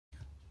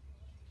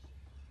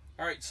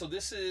All right, so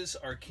this is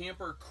our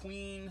camper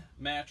queen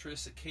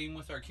mattress. It came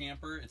with our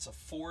camper. It's a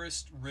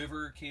Forest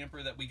River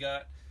camper that we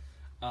got,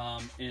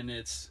 and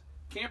it's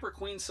camper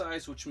queen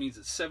size, which means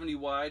it's 70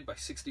 wide by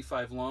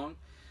 65 long.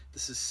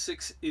 This is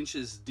 6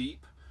 inches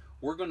deep.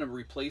 We're going to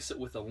replace it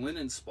with a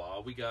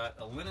Linenspa. We got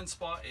a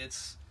Linenspa.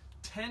 It's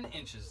 10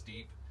 inches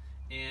deep,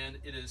 and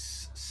it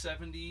is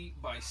 70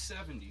 by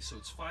 70, so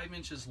it's 5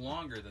 inches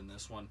longer than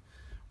this one.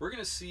 We're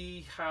going to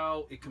see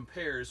how it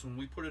compares when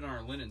we put it on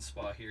our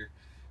Linenspa here.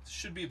 It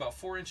should be about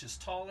 4 inches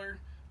taller,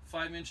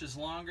 5 inches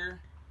longer.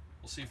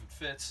 We'll see if it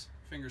fits.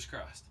 Fingers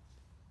crossed.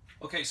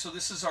 Okay, so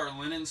this is our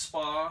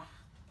Linenspa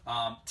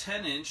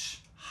 10-inch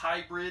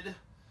hybrid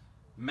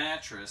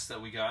mattress that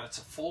we got. It's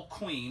a full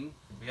queen.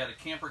 We had a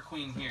camper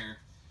queen here.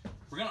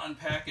 We're going to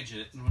unpackage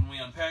it, and when we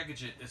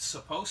unpackage it, it's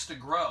supposed to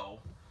grow,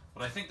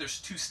 but I think there's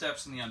 2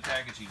 steps in the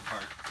unpackaging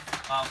part.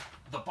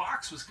 The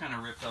box was kind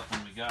of ripped up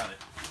when we got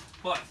it,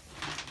 but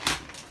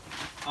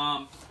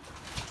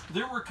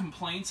there were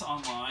complaints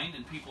online,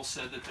 and people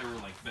said that there were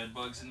like bed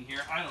bugs in here.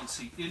 I don't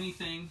see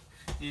anything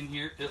in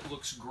here. It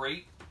looks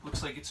great.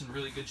 Looks like it's in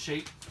really good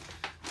shape.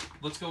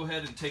 Let's go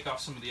ahead and take off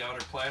some of the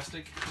outer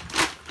plastic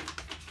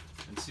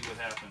and see what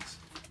happens.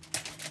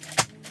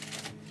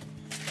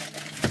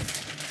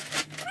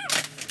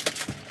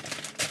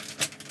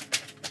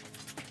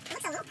 It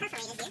looks a little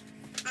perforated here.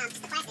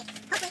 Just the plastic.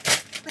 Hopefully,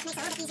 which makes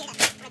it a little bit easier to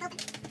rip open.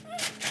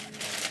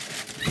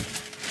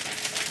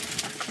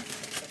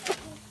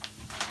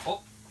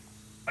 Oh,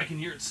 I can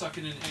hear it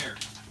sucking in air.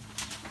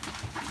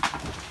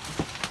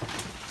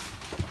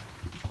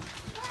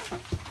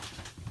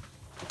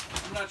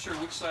 I'm not sure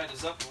which side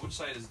is up and which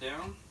side is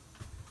down.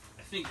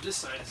 I think this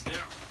side is down.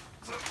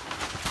 So.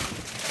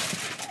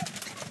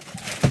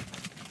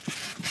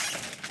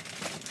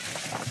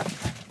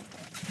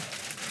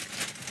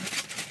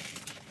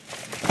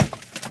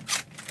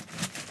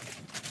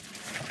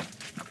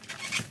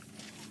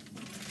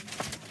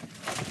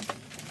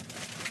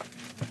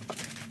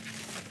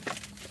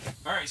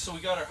 Alright, so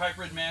we got our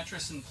hybrid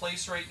mattress in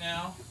place right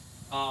now.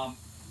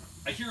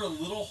 I hear a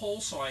little hole,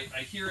 so I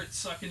hear it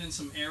sucking in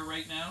some air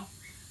right now.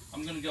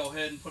 I'm going to go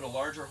ahead and put a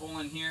larger hole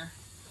in here,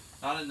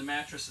 not in the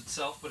mattress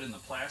itself, but in the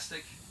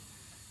plastic.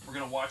 We're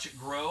going to watch it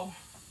grow,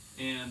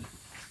 and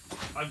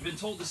I've been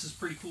told this is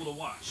pretty cool to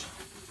watch.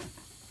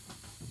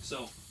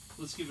 So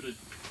let's give it a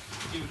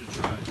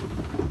try.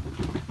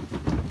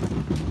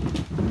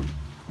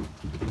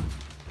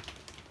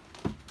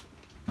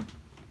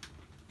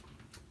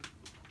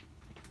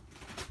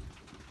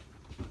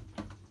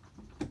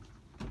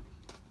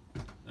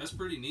 That's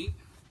pretty neat.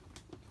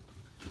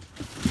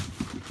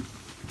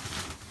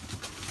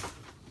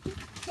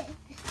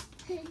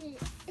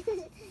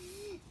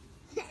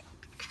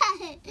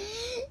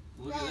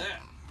 Look at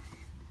that.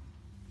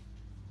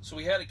 So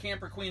we had a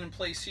camper queen in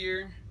place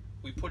here.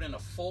 We put in a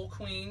full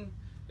queen.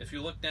 If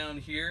you look down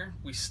here,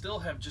 we still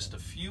have just a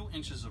few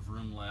inches of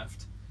room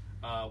left.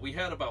 We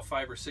had about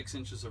 5 or 6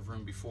 inches of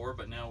room before,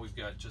 but now we've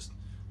got just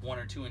 1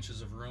 or 2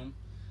 inches of room.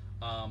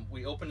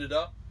 We opened it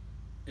up.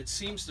 It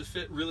seems to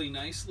fit really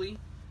nicely.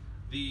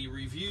 The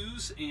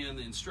reviews and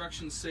the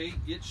instructions say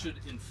it should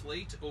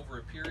inflate over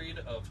a period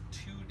of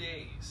 2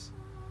 days.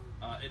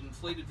 It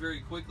inflated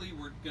very quickly.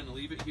 We're going to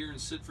leave it here and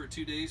sit for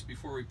 2 days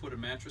before we put a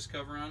mattress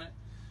cover on it.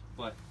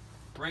 But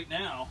right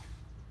now,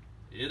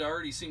 it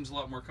already seems a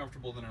lot more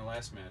comfortable than our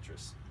last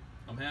mattress.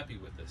 I'm happy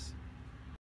with this.